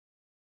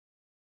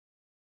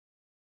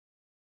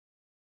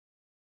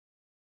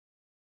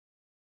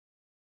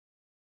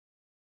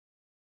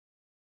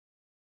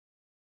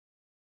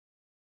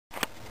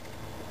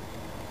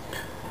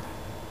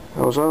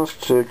was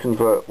asked to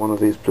convert one of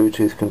these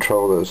Bluetooth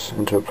controllers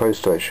into a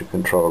PlayStation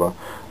controller.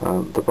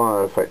 The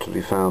buyer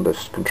effectively found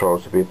this controller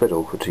to be a bit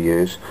awkward to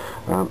use.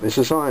 It's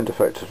designed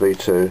effectively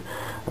to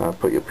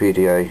put your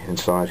PDA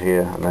inside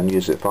here and then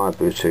use it via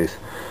Bluetooth.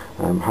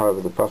 However,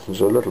 the buttons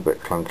are a little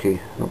bit clunky,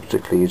 not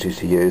particularly easy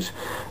to use,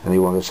 and he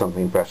wanted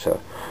something better.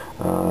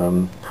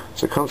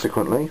 So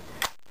consequently,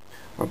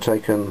 I've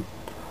taken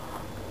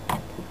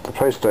the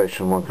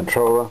PlayStation 1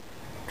 controller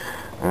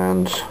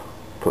and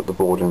put the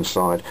board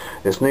inside.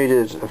 It's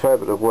needed a fair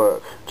bit of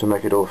work to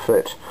make it all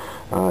fit.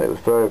 It was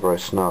very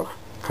snug.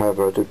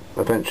 However, I did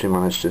eventually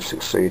manage to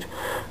succeed.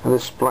 And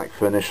this black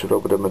finish, a little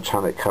bit of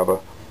metallic cover,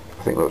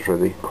 I think looks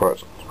really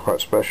quite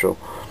special.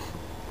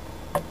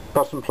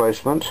 Button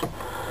placement.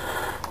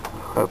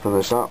 Open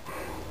this up.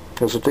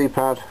 There's a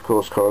D-pad, of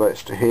course,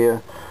 correlates to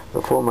here.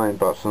 The 4 main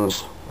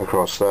buttons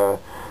across there.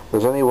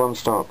 There's only one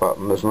start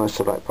button. There's no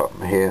select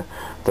button here.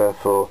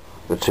 Therefore,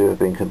 the two have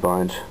been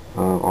combined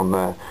on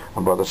there,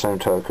 and by the same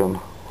token,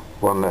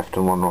 one left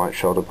and one right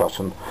shoulder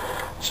button,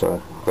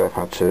 so they've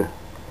had to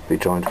be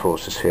joined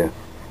forces here.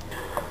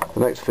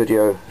 The next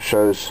video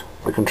shows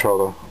the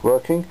controller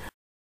working.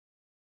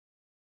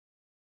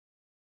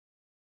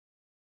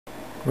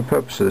 The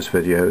purpose of this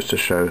video is to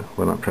show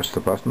when I press the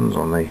buttons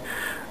on the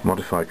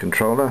modified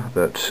controller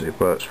that it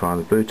works via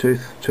the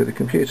Bluetooth to the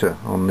computer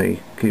on the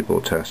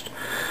keyboard test.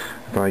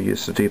 If I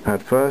use the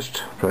D-pad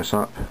first, press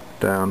up,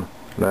 down,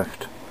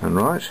 left and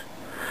right,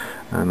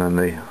 and then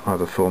the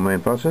other 4 main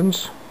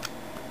buttons,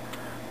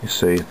 you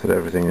see that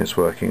everything is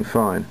working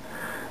fine.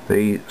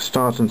 The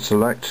start and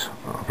select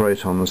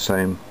operate on the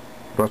same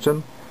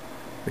button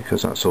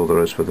because that's all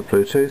there is for the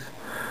Bluetooth,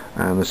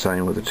 and the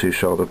same with the 2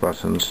 shoulder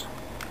buttons.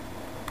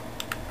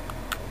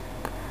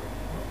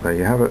 There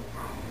you have it.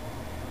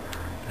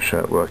 To show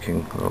it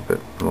working a little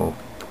bit more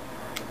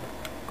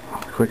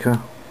quicker,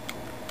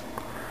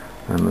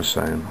 and the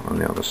same on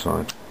the other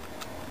side.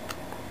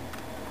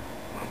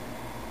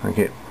 Thank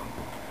you.